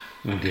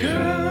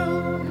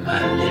Girl,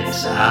 my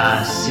lips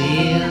are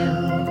sealed.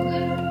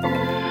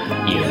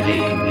 You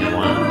make me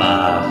want to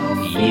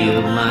barf.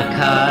 Yield my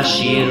car,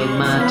 shield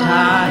my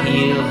tie,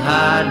 heel,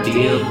 high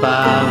deal,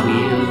 bar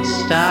wheel,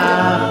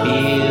 stop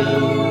you.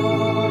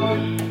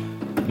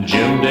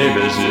 Jim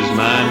Davis is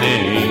my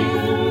name.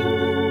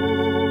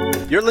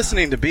 You're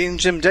listening to Being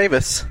Jim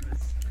Davis,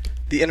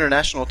 the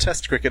international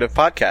test cricket of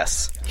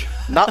podcasts.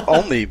 Not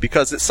only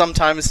because it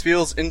sometimes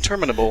feels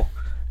interminable,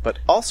 but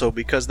also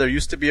because there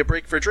used to be a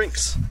break for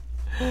drinks.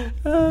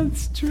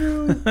 That's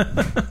true.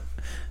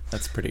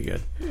 That's pretty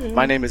good.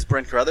 My name is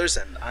Brent Crothers,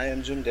 and I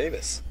am Jim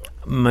Davis.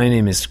 My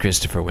name is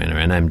Christopher Winter,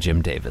 and I'm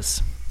Jim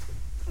Davis.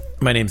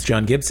 My name's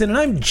John Gibson, and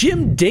I'm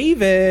Jim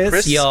Davis,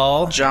 Chris,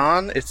 y'all.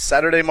 John, it's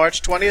Saturday,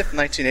 March 20th,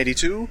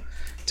 1982.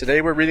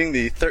 Today we're reading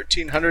the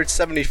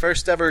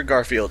 1371st ever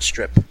Garfield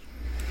strip.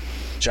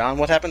 John,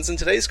 what happens in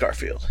today's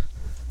Garfield?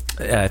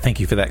 Thank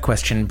you for that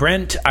question,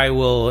 Brent. I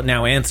will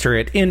now answer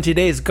it. In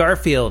today's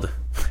Garfield,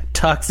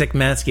 toxic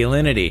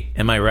masculinity.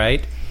 Am I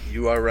right?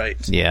 You are right.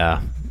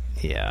 Yeah.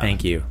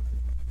 Thank you.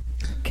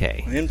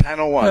 Okay. In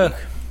panel one,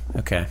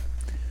 Okay.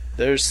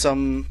 there's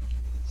some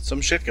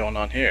shit going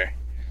on here.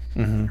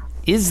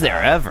 Is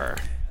there ever?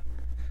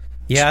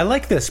 Yeah, I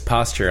like this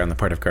posture on the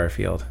part of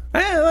Garfield.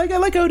 I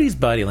like Odie's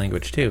body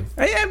language too.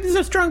 It's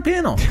a strong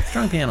panel.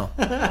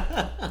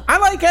 I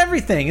like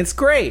everything. It's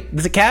great.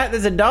 There's a cat.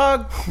 There's a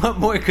dog. What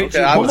more could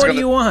Okay, What more do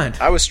you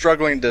want? I was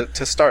struggling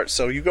to start,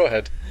 so you go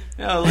ahead.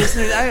 No,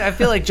 listeners, I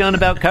feel like John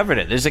about covered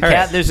it. There's a cat,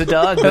 right. there's a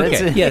dog. But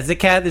Okay. it's Yeah, there's a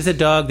cat. There's a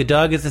dog. The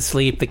dog is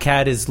asleep. The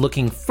cat is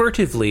looking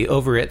furtively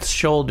over its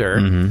shoulder.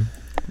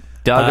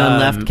 dog on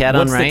left, cat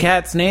on What's right. the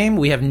cat's name?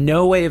 We have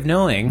no way of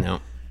knowing. No.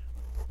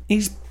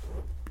 He's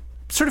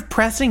sort of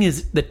pressing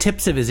the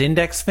tips of his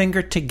index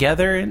finger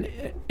together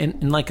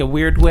in like a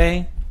weird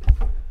way.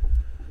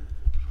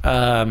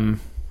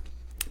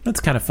 That's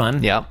kind of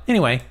fun. Yeah.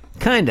 Anyway,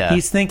 Kinda.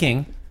 he's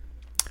thinking.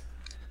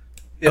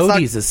 It's not-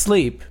 Odie's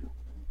asleep.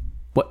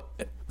 What?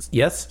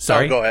 Yes.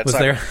 Sorry. Go ahead. Was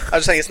sorry. there? I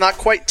was saying it's not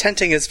quite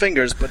tenting his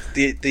fingers, but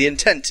the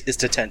intent is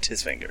to tent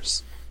his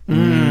fingers.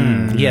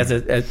 He has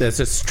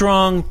a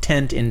strong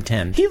tent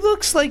intent. He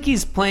looks like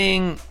he's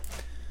playing,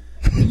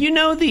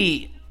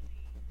 the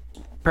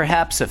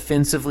perhaps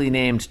offensively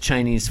named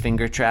Chinese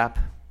finger trap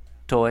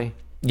toy?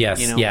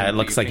 Yes. You know, yeah. when It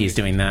looks your like he's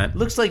fingers- doing that.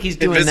 Looks like he's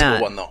doing Invisible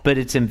that, one, though. but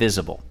it's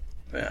invisible.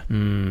 Yeah.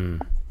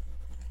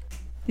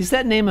 Is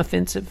that name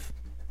offensive?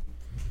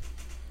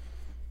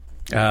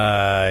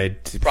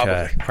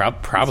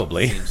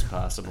 Probably. Seems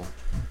possible.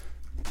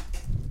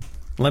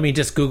 Let me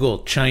just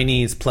Google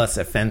Chinese plus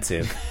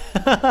offensive.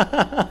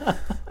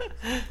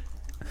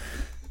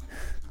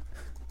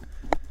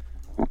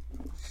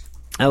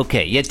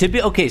 Okay, yeah.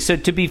 So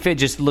to be fair,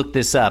 just look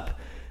this up.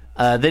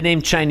 The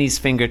name Chinese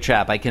finger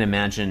trap, I can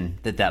imagine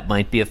that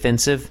might be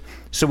offensive.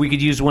 So we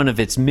could use one of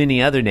its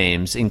many other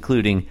names,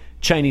 including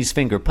Chinese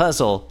finger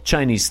puzzle,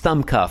 Chinese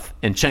thumb cuff,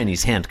 and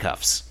Chinese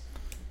handcuffs.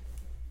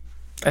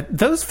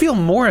 Those feel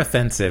more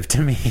offensive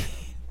to me,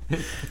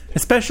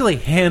 especially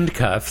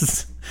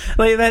handcuffs.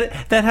 Like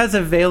that has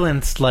a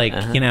valence, like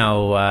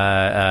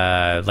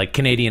like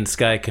Canadian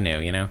Sky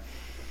Canoe.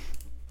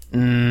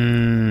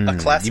 A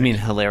classic. You mean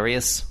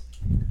hilarious?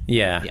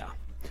 Yeah. Yeah.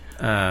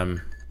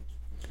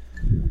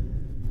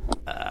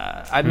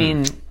 I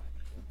mean,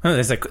 Oh,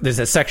 there's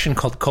a section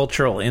called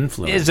cultural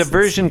influence. there's a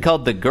version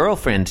called the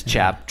girlfriend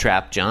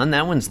trap, John.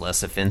 That one's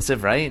less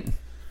offensive, right?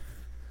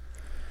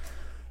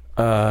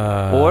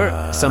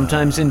 Or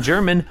sometimes in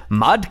German,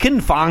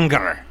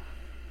 Madkenfanger.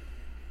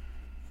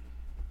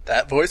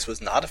 That voice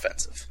was not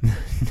offensive.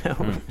 No,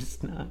 it's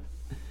not.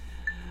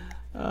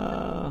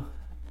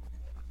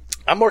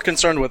 I'm more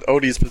concerned with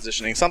Odie's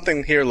positioning.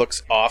 Something here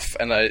looks off,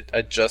 and I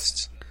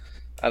don't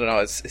know.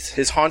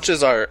 His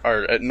haunches are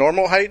at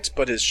normal height,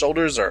 but his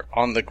shoulders are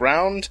on the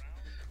ground.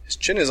 His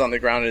chin is on the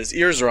ground, and his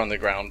ears are on the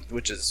ground,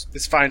 which is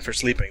fine for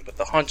sleeping. But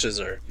the haunches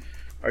are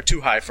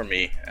too high for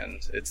me,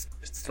 and it's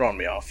throwing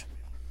me off.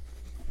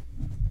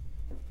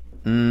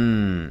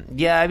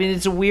 Yeah, I mean,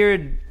 it's a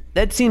weird...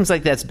 That seems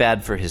like that's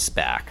bad for his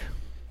back.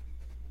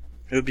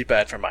 It would be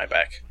bad for my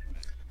back.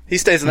 He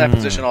stays in that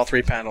position all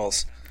three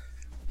panels,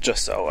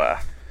 just so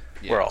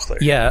we're all clear.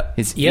 Yeah,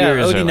 His yeah.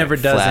 ears are, Odie never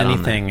like, does flat on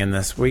anything in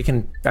this.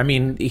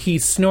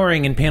 He's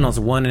snoring in panels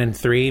 1 and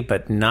 3,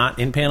 but not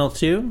in panel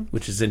 2,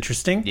 which is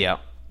interesting. Yeah.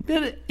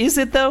 Is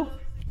it, though?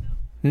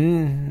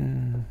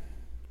 I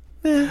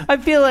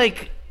feel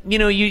like,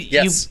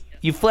 Yes.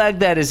 you flag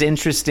that as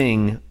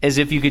interesting, as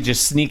if you could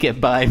just sneak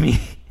it by me.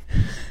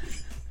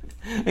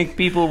 Like,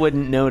 people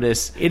wouldn't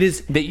notice It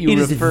is that you it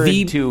is referred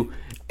the- to...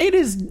 It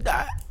is.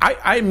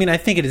 I mean, I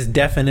think it is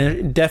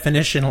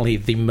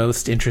definitionally the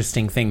most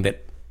interesting thing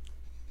that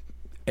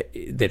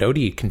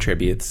Odie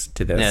contributes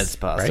to this. That's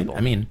possible. Right?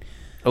 I mean,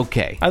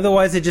 Okay.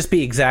 otherwise it'd just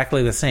be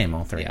exactly the same,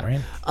 all three,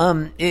 Yeah.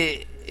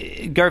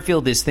 right?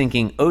 Garfield is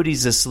thinking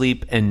Odie's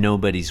asleep and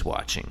nobody's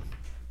watching.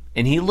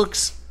 And he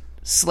looks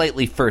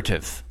slightly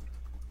furtive,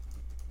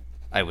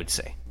 I would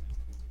say.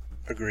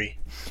 Agree.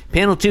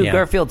 Panel 2, Yeah.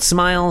 Garfield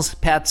smiles,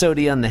 pats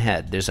Odie on the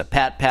head. There's a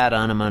pat-pat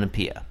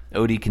onomatopoeia.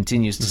 Odie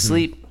continues to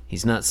sleep.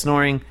 He's not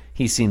snoring.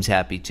 He seems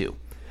happy too.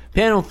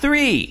 Panel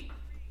 3.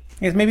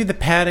 Yes, maybe the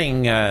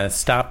padding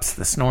stops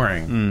the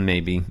snoring.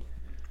 Maybe.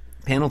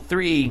 Panel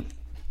 3.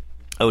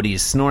 Odie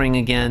is snoring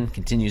again,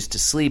 continues to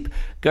sleep.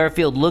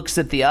 Garfield looks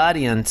at the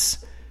audience,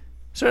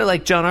 sort of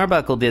like John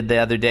Arbuckle did the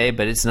other day,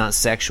 but it's not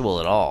sexual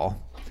at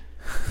all.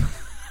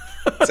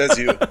 Says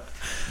you.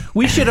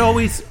 We should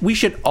always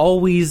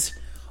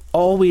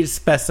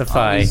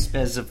specify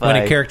when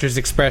a character's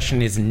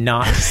expression is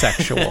not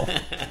sexual.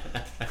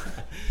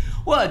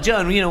 Well,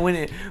 John,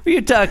 when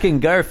you're talking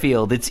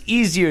Garfield, it's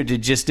easier to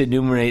just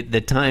enumerate the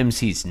times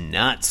he's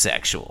not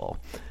sexual.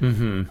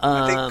 Mm-hmm.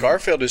 I think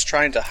Garfield is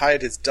trying to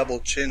hide his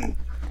double chin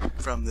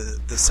from the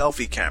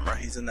selfie camera.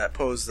 He's in that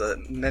pose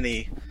that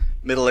many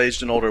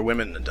middle-aged and older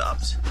women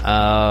adopt.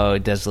 Oh,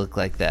 it does look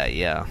like that,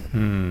 yeah.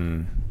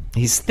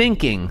 He's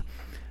thinking,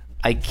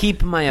 I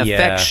keep my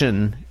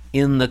affection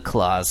in the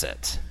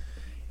closet.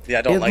 Yeah,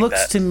 I don't like that. It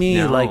looks to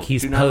me like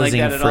he's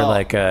posing for all.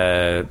 like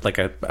a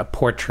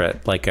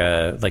portrait, like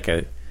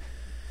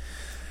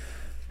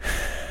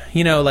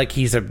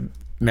he's a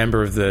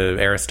member of the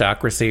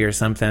aristocracy or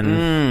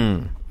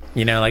something.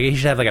 Like he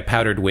should have like a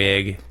powdered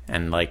wig,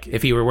 and like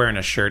if he were wearing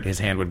a shirt, his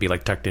hand would be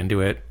like tucked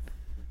into it,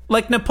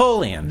 like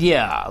Napoleon.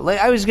 Yeah, like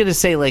I was gonna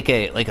say like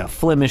a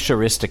Flemish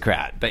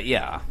aristocrat, but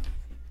yeah.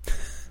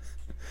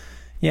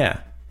 Yeah.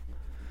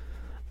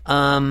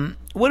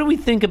 What do we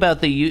think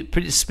about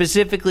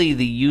specifically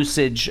the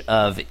usage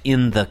of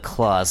 "in the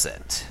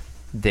closet"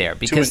 there?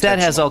 Because that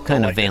has all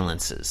kind of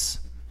valences.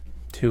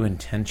 Too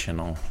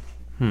intentional.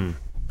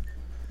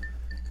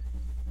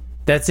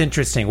 That's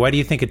interesting. Why do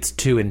you think it's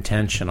too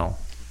intentional?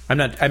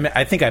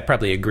 I think I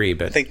probably agree,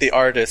 but I think the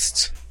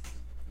artist,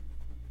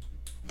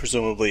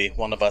 presumably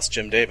one of us,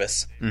 Jim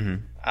Davis,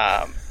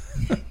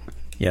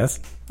 yes,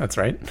 that's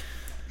right,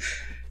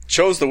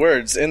 chose the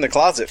words "in the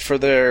closet" for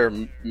their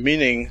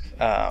meaning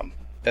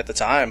at the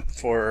time,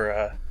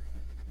 to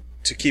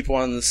keep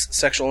one's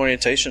sexual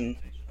orientation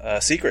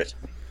secret,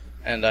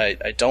 and I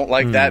don't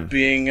like that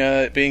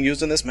being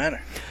used in this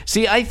manner.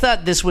 See, I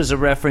thought this was a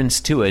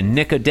reference to a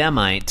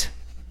Nicodemite,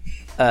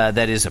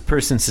 that is a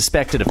person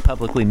suspected of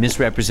publicly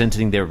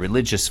misrepresenting their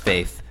religious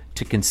faith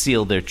to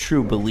conceal their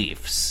true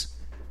beliefs,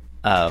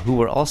 who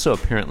were also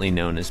apparently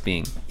known as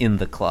being in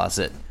the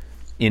closet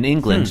in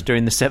England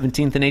during the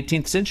 17th and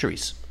 18th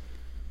centuries.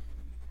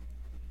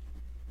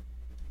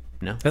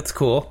 No? That's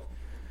cool.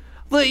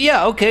 Well,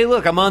 yeah, okay,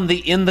 look, I'm on the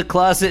In the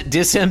Closet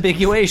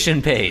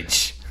disambiguation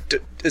page.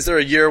 Is there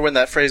a year when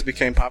that phrase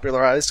became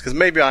popularized? Because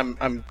maybe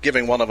I'm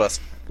giving one of us,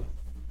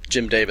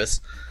 Jim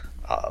Davis,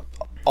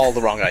 all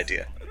the wrong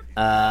idea.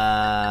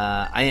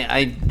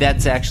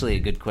 That's actually a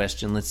good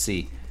question. Let's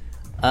see.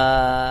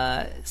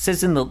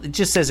 It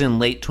just says in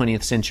late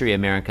 20th century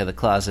America, the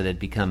closet had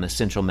become a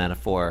central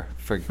metaphor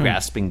for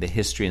grasping the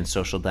history and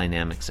social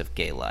dynamics of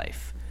gay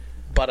life.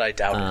 But I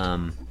doubt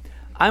it.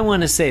 I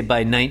want to say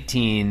by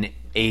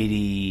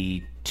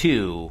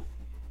 1982,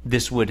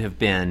 this would have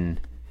been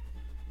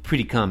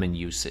pretty common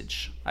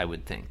usage, I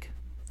would think.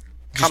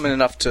 Common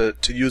enough to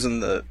use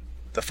in the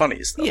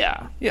funnies, though.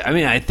 Yeah. I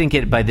mean, I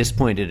think by this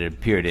point it had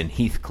appeared in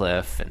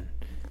Heathcliff and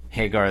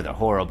Hagar the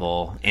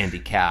Horrible, Andy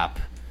Capp.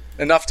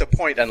 Enough to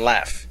point and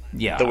laugh.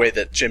 Yeah. The way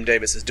that Jim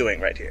Davis is doing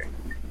right here.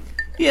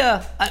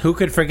 Yeah. Who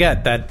could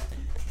forget that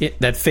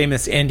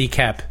famous Andy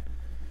Capp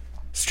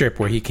strip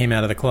where he came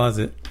out of the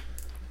closet?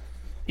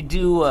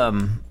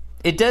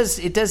 It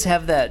does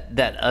have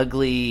that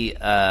ugly,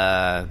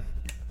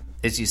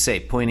 as you say,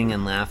 pointing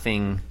and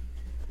laughing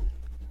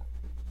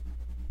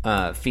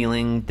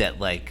feeling that,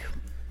 like,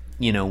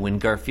 when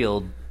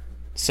Garfield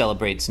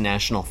celebrates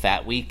National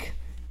Fat Week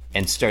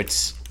and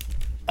starts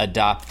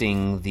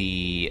adopting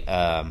the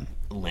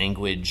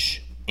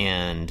language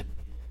and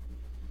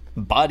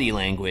body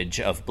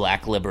language of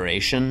Black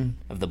liberation,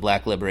 of the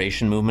Black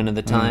liberation movement of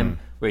the time,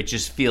 where it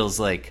just feels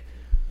like,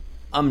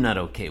 I'm not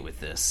okay with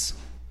this.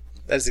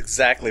 That's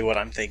exactly what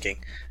I'm thinking.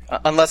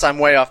 Unless I'm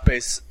way off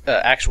base,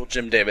 actual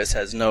Jim Davis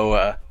has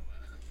no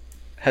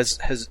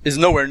is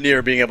nowhere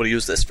near being able to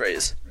use this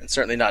phrase, and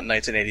certainly not in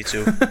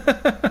 1982.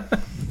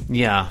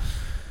 Yeah,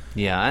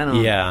 I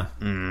don't. Yeah,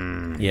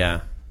 yeah.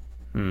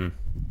 Not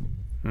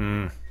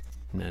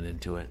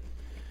into it.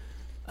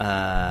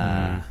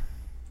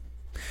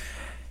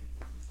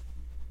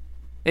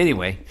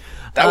 Anyway,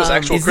 that was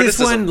actual is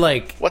criticism. This one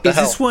like? What the is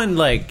hell? This one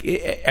like?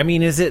 I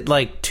mean, is it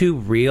like too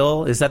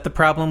real? Is that the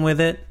problem with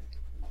it?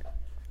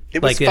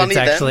 It was like funny it's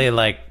actually then.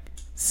 like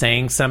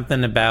saying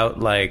something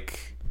about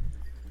like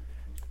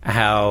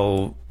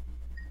how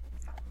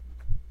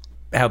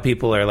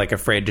people are like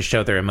afraid to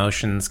show their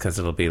emotions because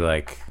it'll be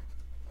like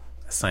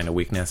a sign of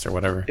weakness or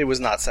whatever. It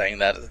was not saying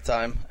that at the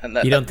time, and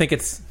You don't think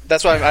it's?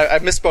 That's why I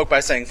misspoke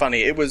by saying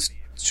funny. It was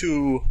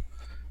too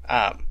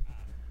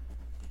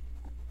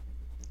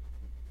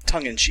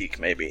tongue-in-cheek,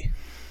 maybe,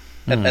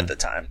 at the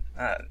time.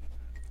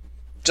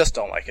 Just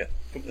don't like it.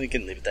 We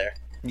can leave it there.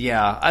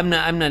 yeah, I'm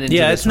not into.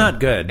 Yeah, this it's one. not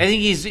good. I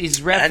think he's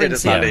referencing. And it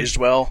has not aged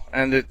well,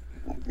 and it.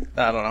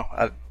 I don't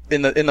know.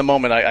 In the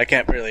moment, I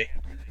can't really.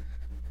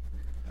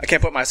 I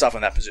can't put myself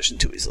in that position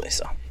too easily.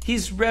 So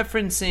He's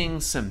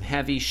referencing some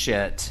heavy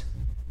shit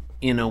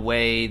in a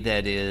way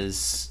that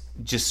is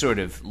just sort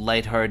of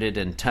lighthearted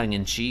and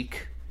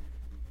tongue-in-cheek,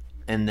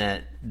 and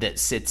that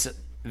sits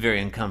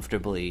very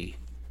uncomfortably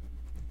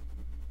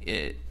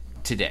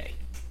today.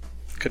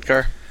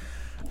 Concur.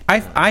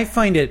 I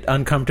find it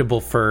uncomfortable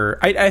for...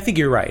 I think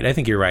you're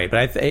right.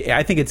 But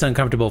I think it's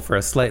uncomfortable for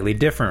a slightly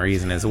different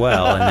reason as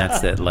well, and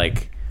that's that,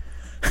 like...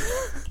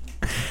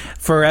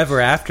 Forever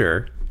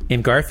After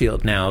in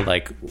Garfield now,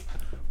 like,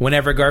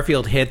 whenever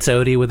Garfield hits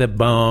Odie with a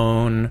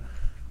bone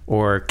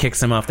or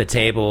kicks him off the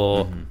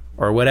table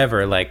or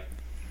whatever, like...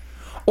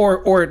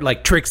 Or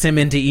like, tricks him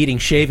into eating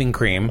shaving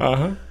cream.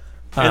 And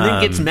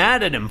then gets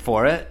mad at him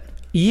for it.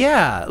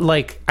 Yeah,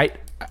 like,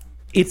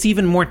 it's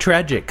even more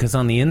tragic because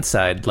on the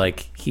inside,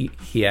 like,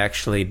 he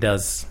actually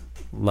does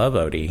love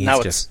Odie.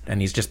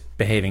 He's just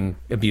behaving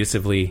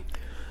abusively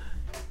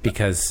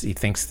because he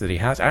thinks that he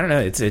has. I don't know.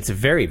 It's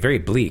very, very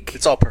bleak.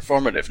 It's all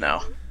performative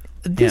now.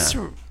 This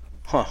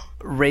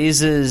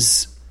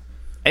raises...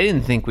 I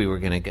didn't think we were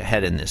going to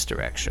head in this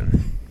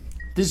direction.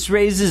 This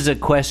raises a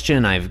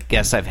question I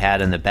guess I've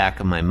had in the back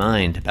of my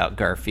mind about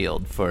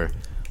Garfield for,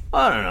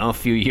 I don't know, a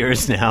few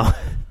years now.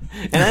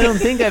 And I don't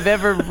think I've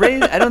ever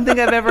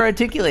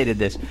articulated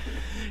this.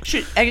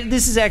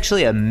 This is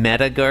actually a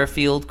meta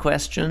Garfield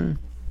question.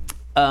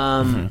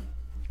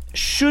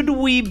 Should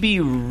we be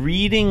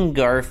reading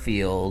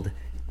Garfield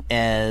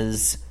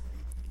as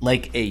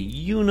like a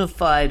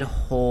unified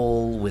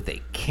whole with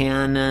a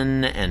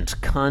canon and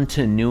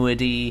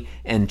continuity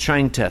and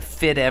trying to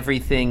fit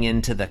everything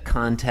into the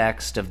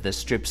context of the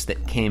strips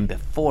that came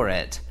before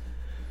it?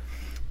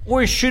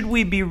 Or should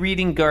we be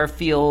reading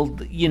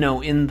Garfield,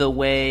 in the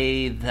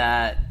way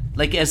that,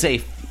 like, as a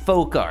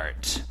folk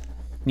art,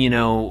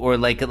 or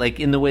like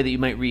in the way that you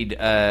might read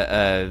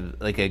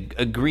like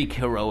a Greek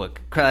heroic,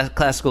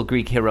 classical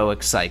Greek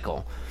heroic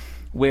cycle,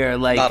 where,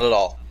 like... Not at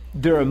all.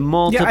 There are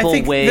multiple I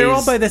think ways... they're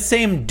all by the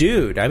same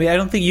dude. I mean, I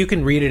don't think you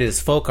can read it as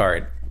folk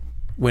art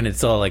when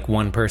it's all, like,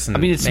 one person. I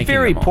mean, it's making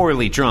very them all.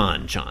 poorly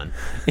drawn, John.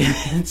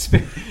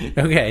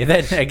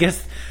 Okay, I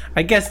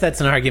guess that's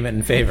an argument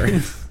in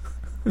favor.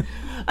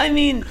 I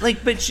mean,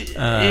 like, but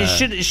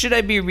should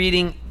I be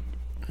reading?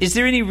 Is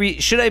there any?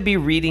 Should I be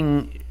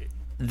reading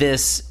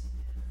this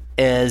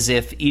as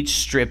if each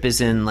strip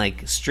is in,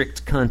 like,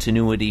 strict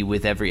continuity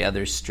with every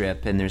other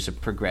strip, and there's a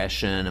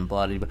progression and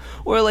blah blah blah,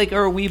 or, like,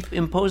 are we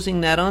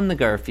imposing that on the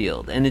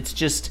Garfield? And it's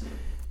just,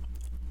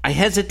 I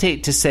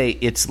hesitate to say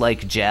it's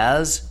like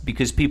jazz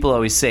because people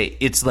always say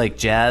it's like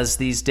jazz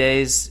these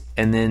days.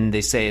 And then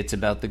they say it's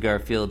about the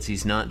Garfields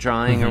he's not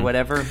drawing or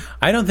whatever.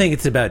 I don't think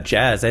it's about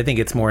jazz. I think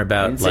it's more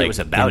about, like,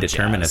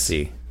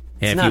 indeterminacy.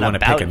 If you want to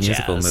pick a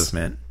musical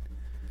movement,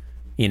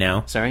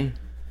 Sorry?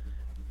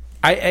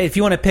 If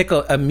you want to pick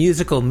a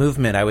musical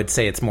movement, I would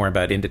say it's more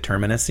about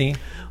indeterminacy.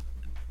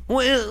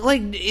 Well,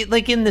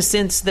 like in the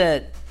sense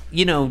that,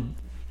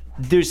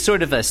 there's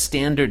sort of a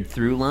standard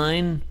through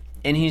line,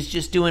 and he's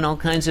just doing all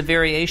kinds of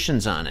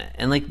variations on it.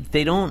 And, like,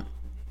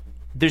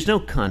 there's no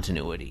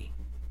continuity.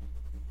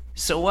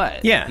 So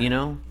what? Yeah.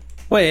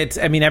 Well,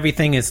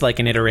 everything is like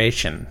an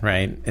iteration,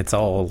 right? It's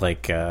all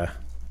like, I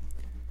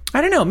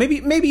don't know.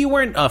 Maybe you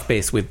weren't off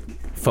base with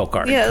folk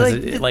art. Yeah,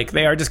 like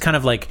they are just kind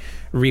of like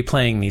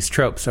replaying these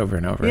tropes over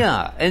and over.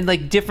 Yeah, and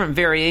like different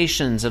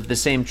variations of the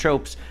same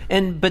tropes,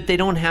 but they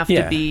don't have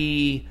to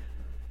be.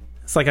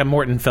 It's like a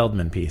Morton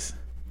Feldman piece.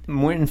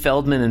 Morton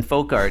Feldman and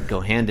folk art go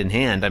hand in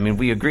hand. I mean,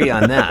 we agree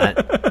on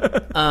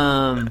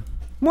that.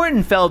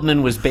 Morton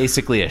Feldman was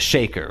basically a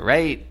shaker,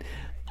 right?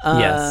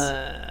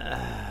 Yes.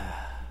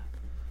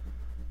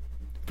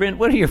 Brent,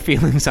 what are your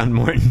feelings on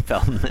Morton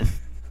Feldman?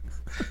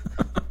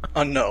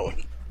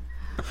 Unknown.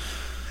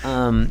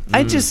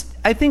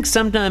 I think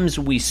sometimes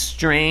we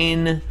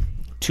strain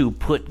to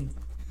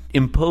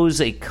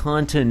impose a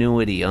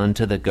continuity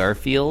onto the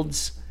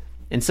Garfields,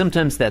 and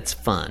sometimes that's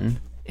fun,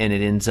 and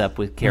it ends up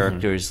with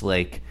characters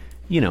like,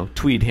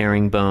 Tweed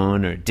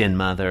Herringbone or Din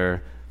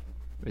Mother,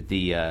 or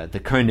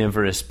the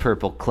carnivorous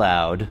Purple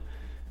Cloud.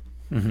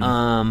 But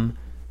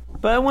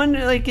I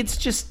wonder, like, it's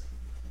just...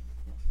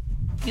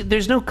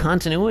 There's no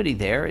continuity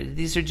there.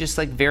 These are just,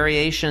 like,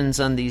 variations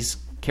on these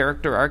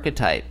character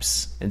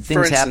archetypes. And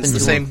things happen to the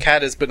same them.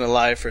 cat has been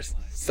alive for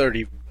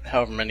 30,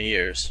 however many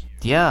years.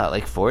 Yeah,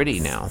 like 40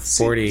 now.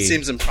 40.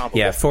 Seems improbable.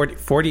 Yeah,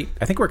 40.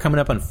 I think we're coming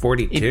up on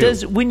 42. It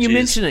does, when you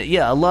mention it,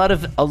 yeah, a lot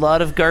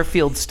of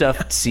Garfield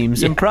stuff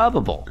seems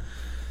improbable.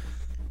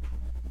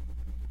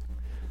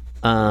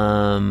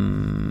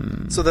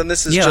 So then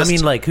this is yeah, just... I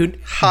mean, like, do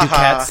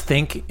cats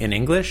think in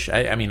English?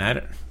 I mean, I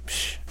don't...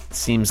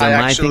 Seems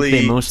I think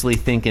they mostly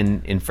think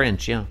in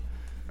French, yeah.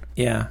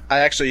 Yeah. I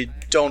actually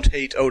don't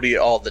hate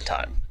Odie all the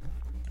time.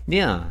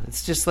 Yeah,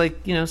 it's just like,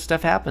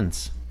 stuff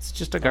happens. It's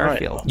just a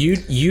Garfield.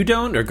 Right. You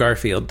don't, or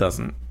Garfield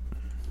doesn't?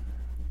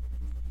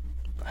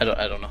 I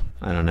don't know.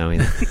 I don't know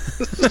either.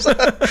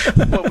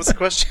 What was the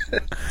question?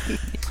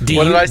 What did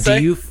I say?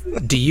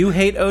 Do you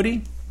hate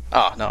Odie?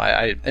 Oh, no,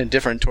 I'm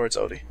indifferent towards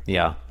Odie.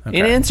 Yeah. Okay.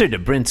 In answer to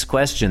Brent's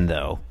question,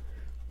 though,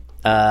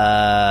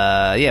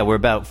 We're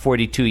about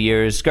 42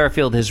 years.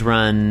 Garfield has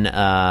run,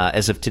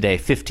 as of today,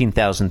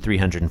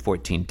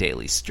 15,314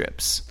 daily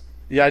strips.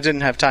 Yeah, I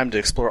didn't have time to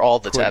explore all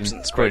the tabs in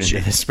the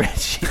spreadsheet.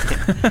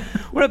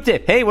 We're up to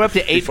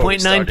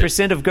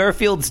 8.9% of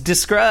Garfield's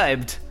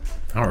described.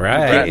 All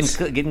right.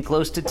 Getting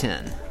close to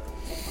 10.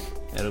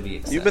 That'll be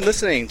exciting. You've been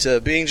listening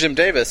to Being Jim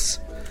Davis.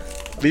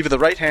 Leave the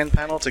right-hand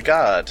panel to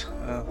God.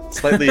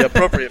 Slightly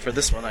appropriate for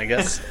this one, I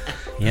guess.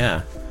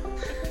 Yeah.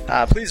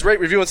 Please rate,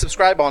 review, and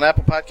subscribe on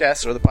Apple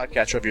Podcasts or the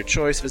podcatcher of your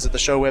choice. Visit the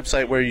show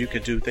website where you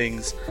can do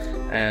things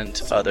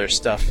and other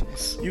stuff.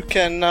 You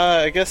can,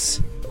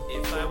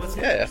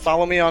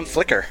 follow me on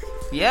Flickr.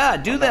 Yeah,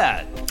 do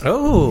that.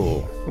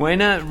 Oh. Why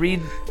not read...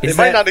 It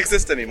might not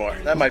exist anymore.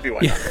 That might be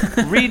why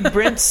not. Read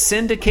Brent's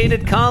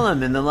syndicated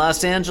column in the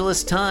Los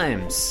Angeles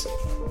Times.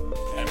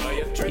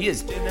 He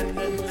is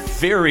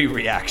very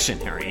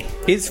reactionary.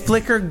 Is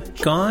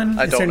Flickr gone?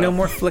 I Is there don't know. no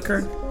more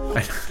Flickr?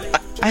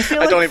 I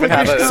feel I don't even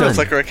have a Flickr's done.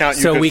 Flickr account.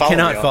 So we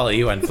cannot me follow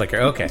you on Flickr.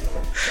 Okay.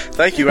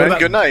 Thank you, What and about-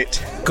 good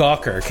night.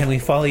 Gawker. Can we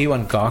follow you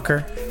on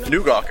Gawker?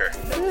 New Gawker.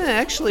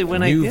 Actually,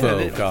 when Nouveau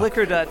I did it, Gawker.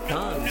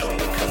 Flickr.com.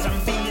 Cause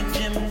I'm being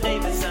Jim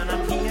Davis and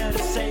I'm here to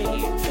say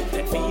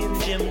that being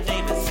Jim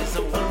Davis is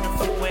a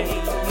wonderful way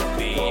to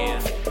be.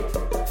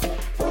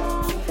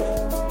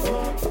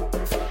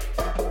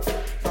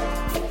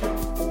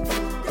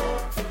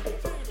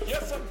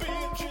 Yes, I'm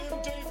being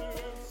Jim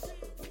Davis.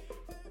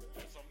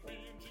 Yes, I'm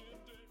being Jim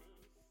Davis.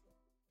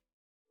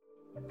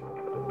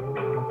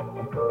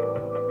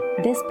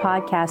 This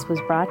podcast was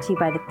brought to you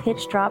by the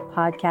Pitch Drop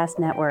Podcast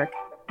Network.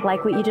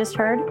 Like what you just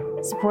heard?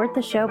 Support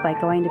the show by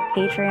going to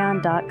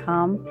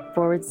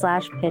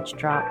patreon.com/pitch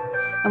drop.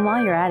 And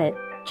while you're at it,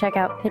 check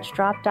out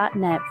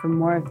pitchdrop.net for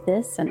more of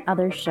this and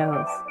other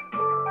shows.